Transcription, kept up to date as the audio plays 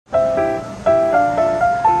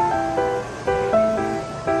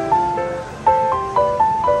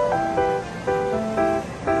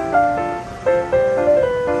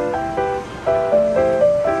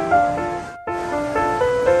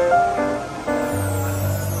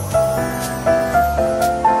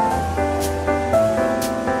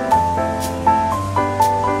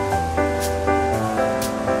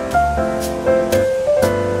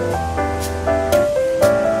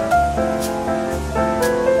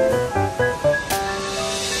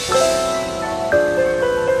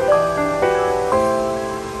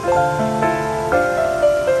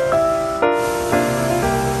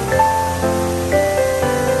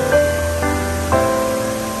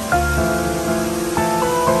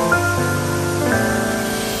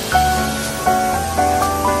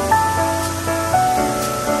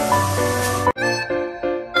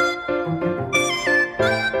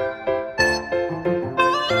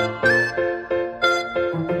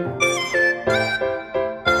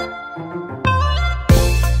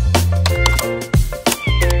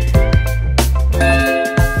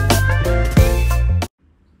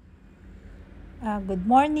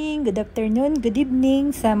morning, good afternoon, good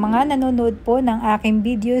evening sa mga nanonood po ng aking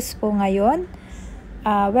videos po ngayon.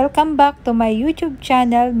 Welcome back to my YouTube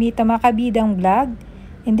channel, Mhita Macabidang Vlog.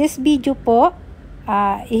 In this video po,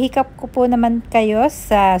 ihikap ko po naman kayo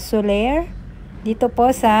sa Solaire, dito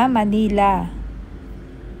po sa Manila.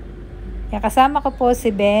 Kasama ko po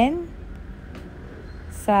si Ben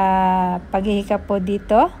sa paghihikap po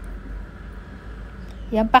dito.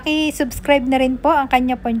 Paki-subscribe na rin po ang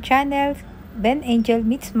kanya pong channel, Ben Angel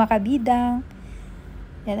Mhita Macabidang.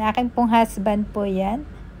 Akin pong husband po yan.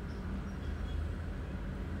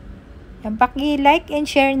 Paki-like and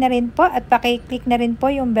share na rin po at paki-click na rin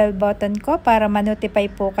po yung bell button ko para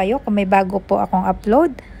ma-notify po kayo kung may bago po akong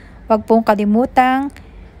upload. Huwag pong kalimutang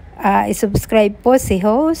i-subscribe po si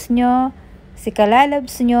host nyo, si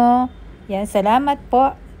kalalabs nyo. Salamat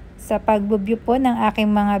po sa pag-view po ng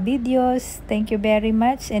aking mga videos. Thank you very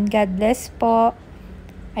much and God bless po.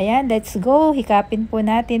 Let's go. Hikapin po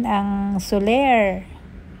natin ang Solaire.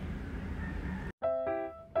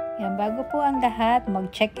 Bago po ang lahat,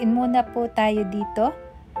 mag-check-in muna po tayo dito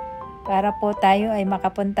para po tayo ay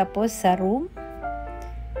makapunta po sa room.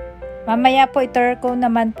 Mamaya po i-tour ko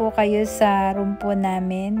naman po kayo sa room po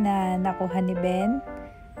namin na nakuha ni Ben.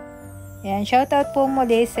 Shoutout po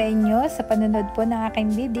muli sa inyo sa panonood po ng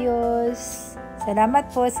aking videos. Salamat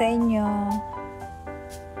po sa inyo.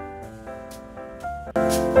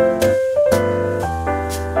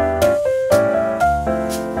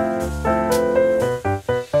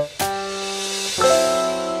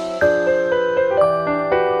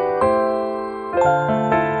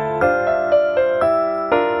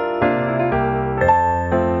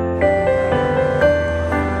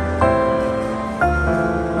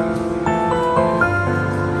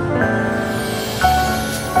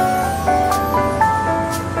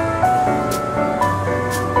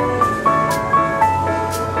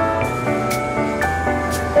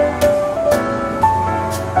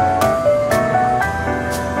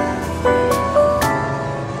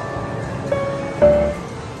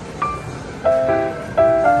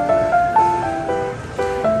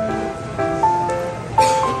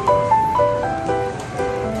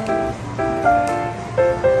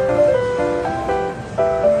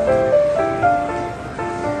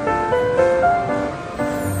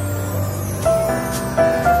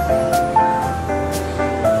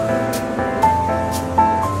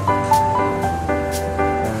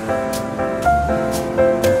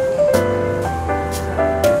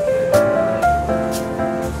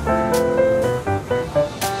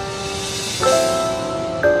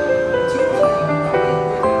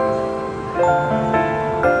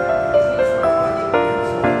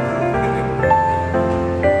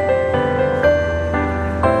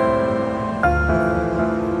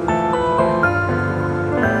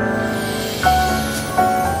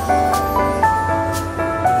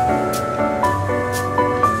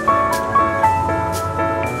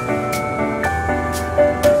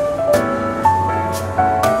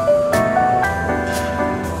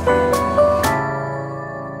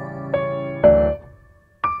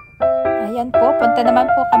 Punta naman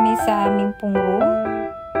po kami sa aming pong room.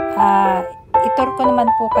 Itour ko naman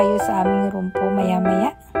po kayo sa aming room po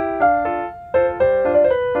maya-maya.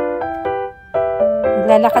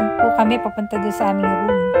 Maglalakad po kami papunta doon sa aming room.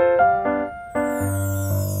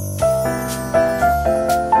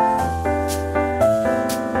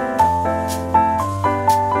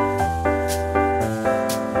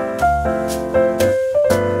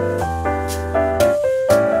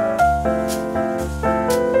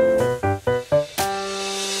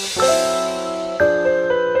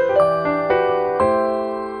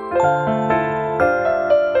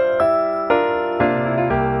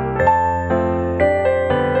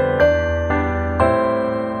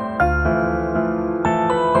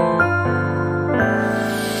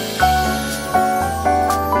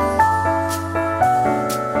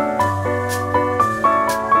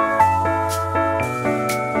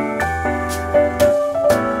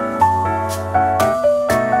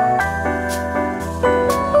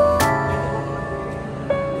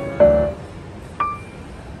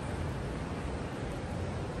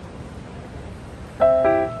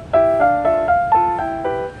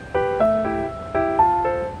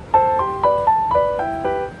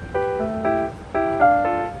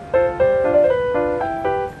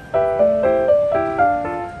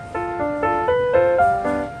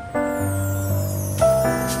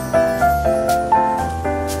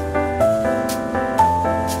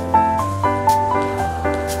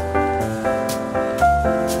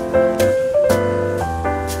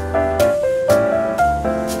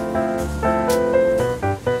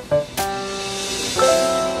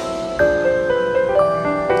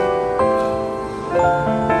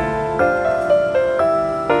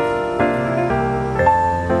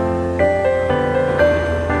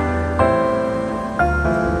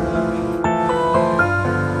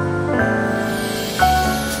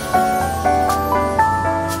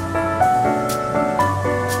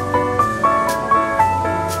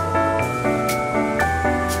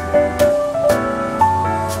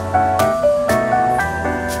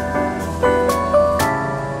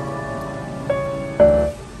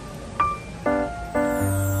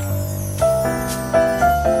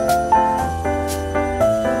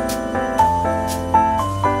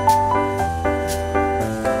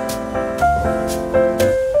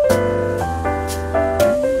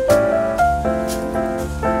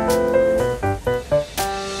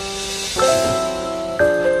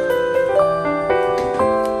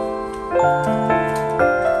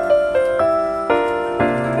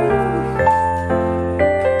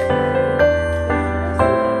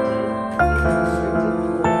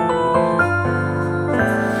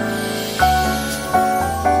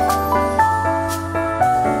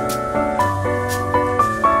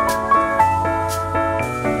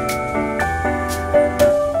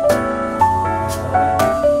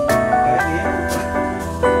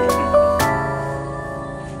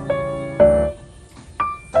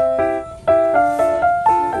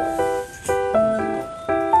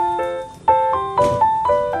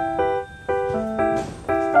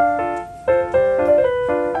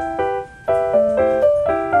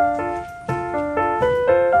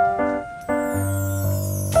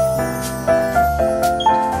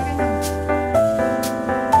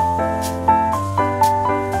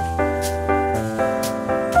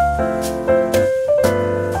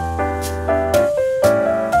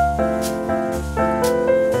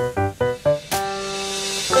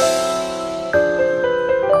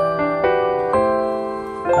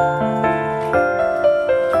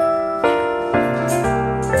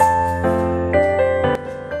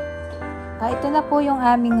 Ito na po yung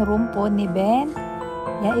aming room po ni Ben.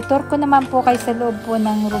 Yan, itur ko naman po kayo sa loob po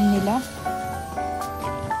ng room nila.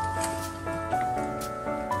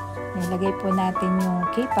 Ilagay po natin yung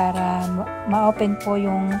key para ma-open po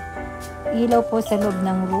yung ilaw po sa loob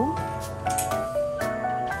ng room.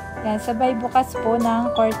 Yan, sabay bukas po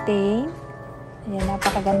ng curtain. Yan,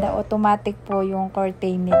 napakaganda. Automatic po yung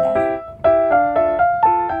curtain nila.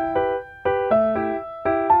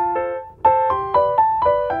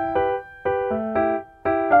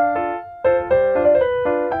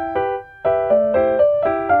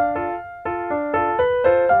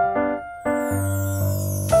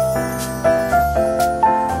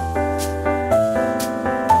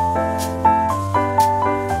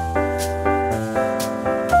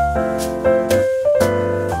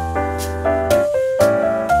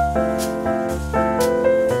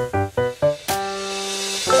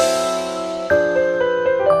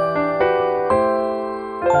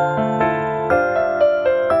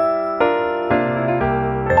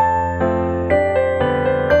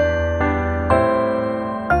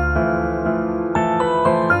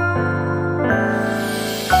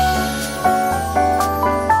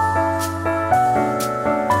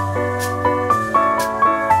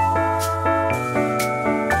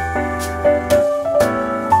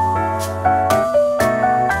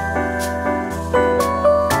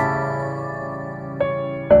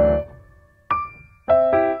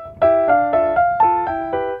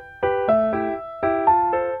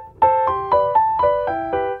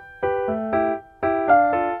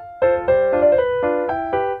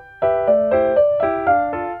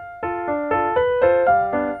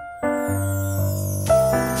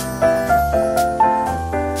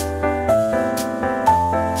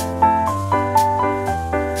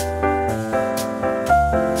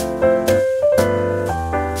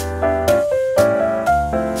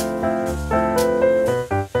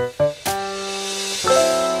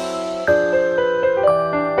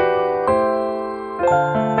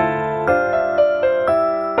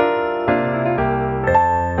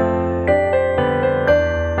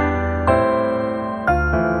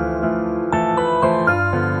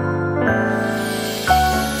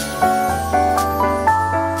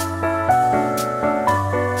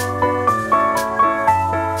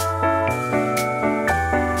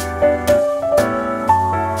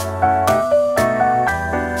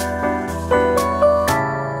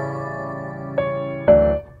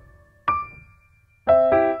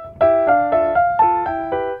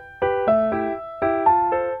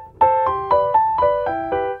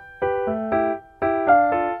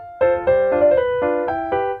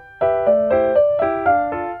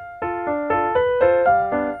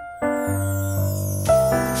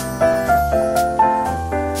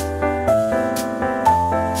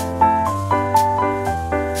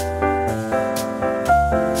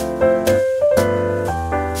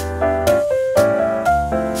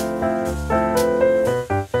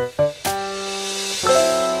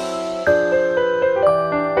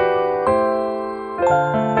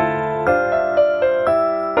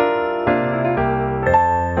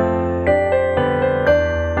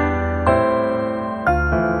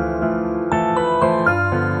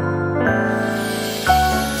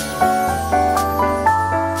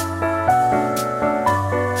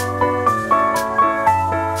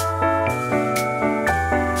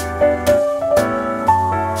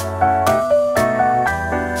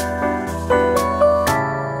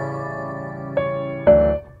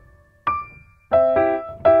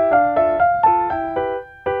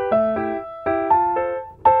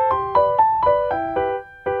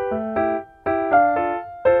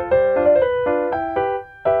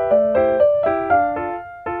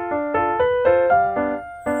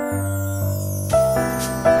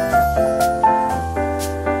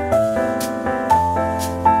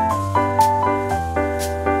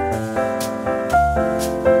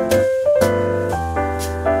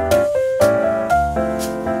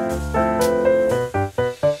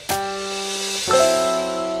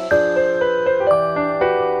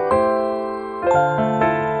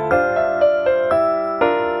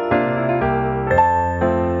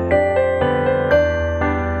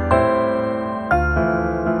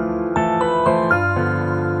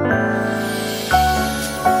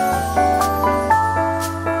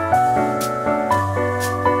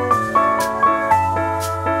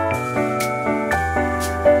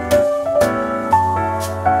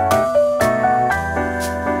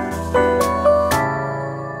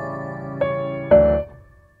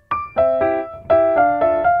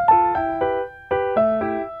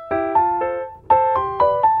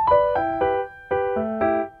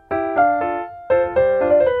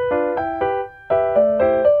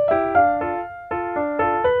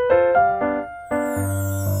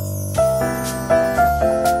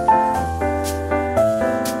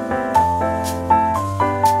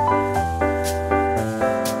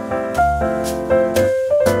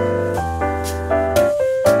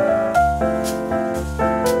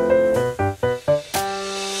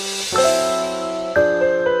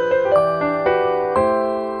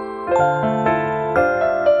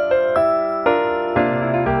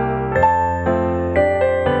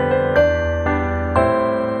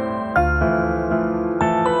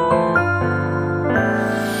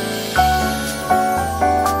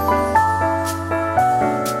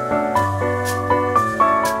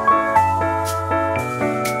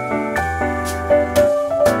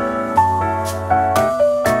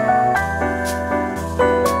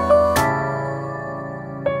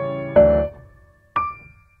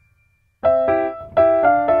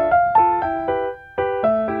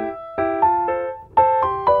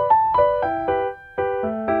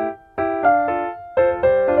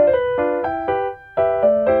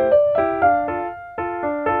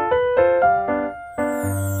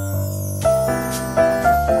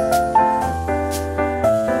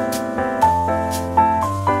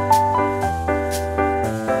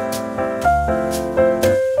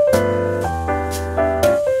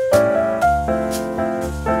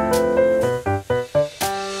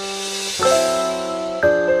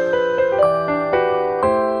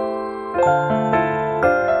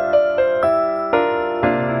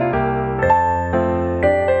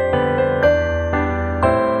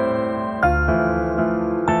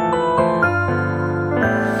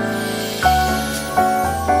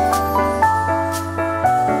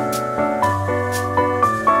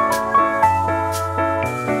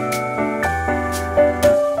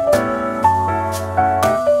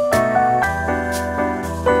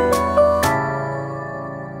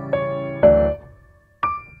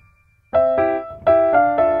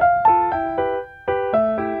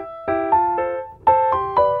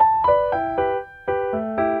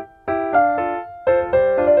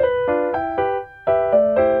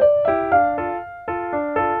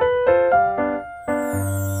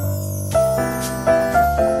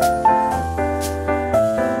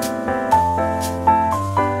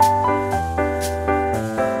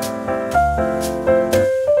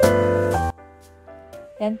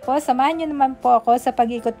 Yan po, samahan nyo naman po ako sa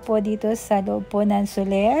pag-ikot po dito sa loob po ng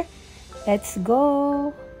Solaire. Let's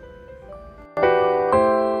go!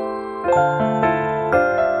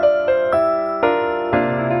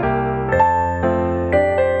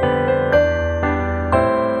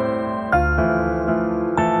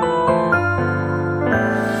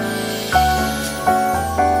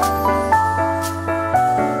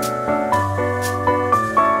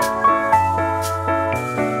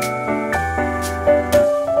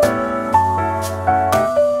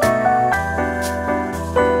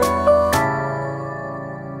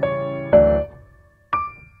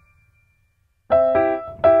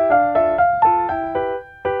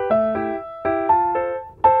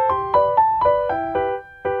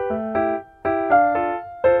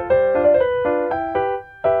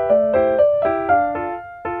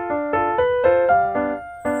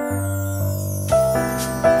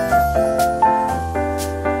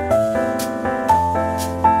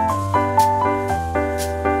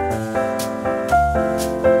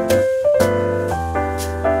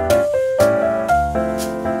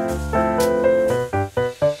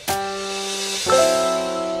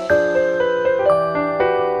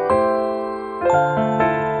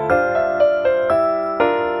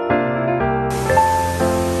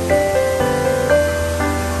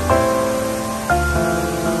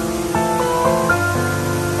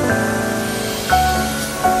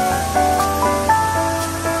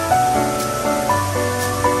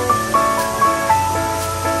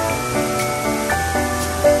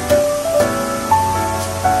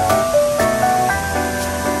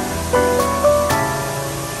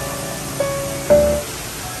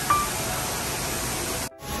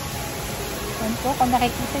 Kung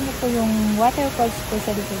nakikita niyo po yung waterfalls po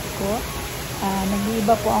sa likod ko,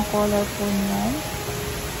 nag-iiba po ang color po niyan.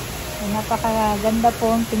 Napakaganda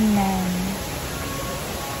po ang tingnan.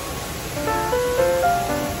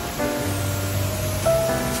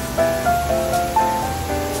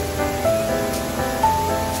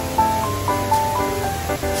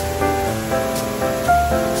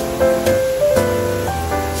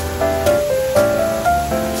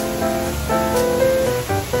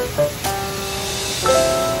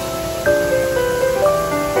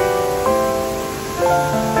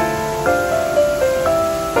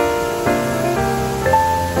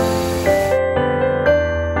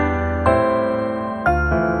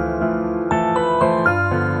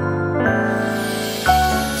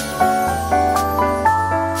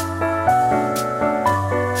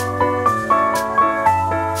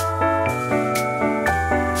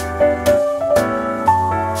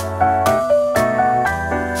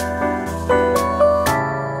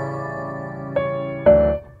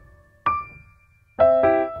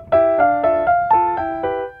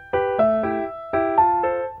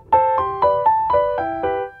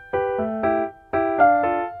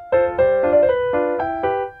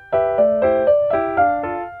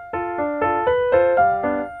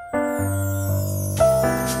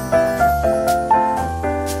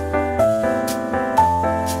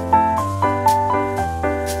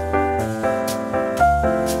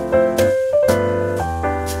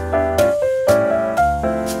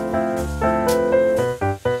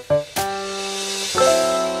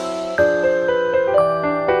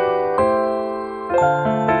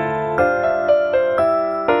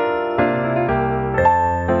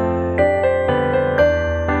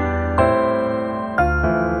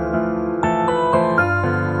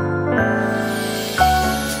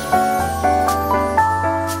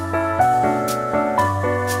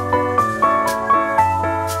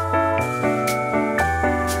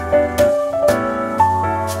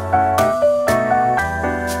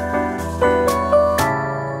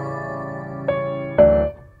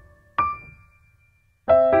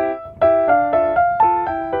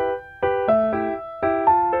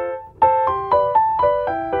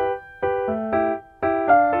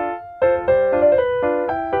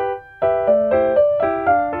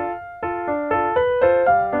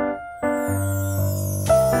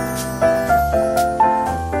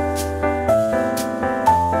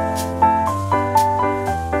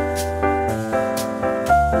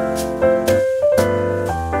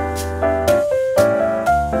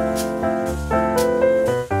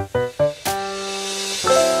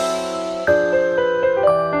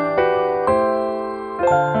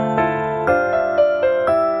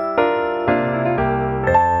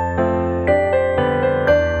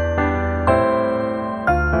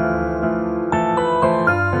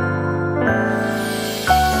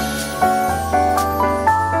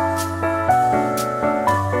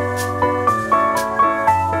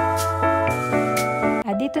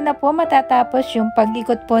 dito na po matatapos yung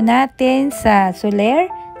pag-ikot po natin sa Solaire.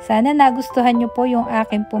 Sana nagustuhan nyo po yung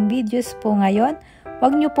aking pong videos po ngayon.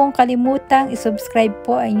 Huwag nyo pong kalimutang isubscribe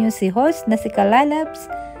po ang inyong si host na si Kalalabs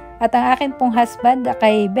at ang akin pong husband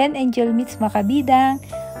kay Ben Angel Mhita Macabidang.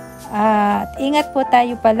 At ingat po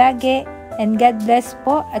tayo palagi and God bless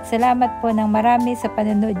po at salamat po ng marami sa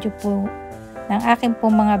panonood nyo po ng aking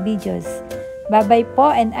pong mga videos. Bye-bye po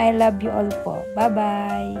and I love you all po.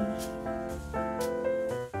 Bye-bye!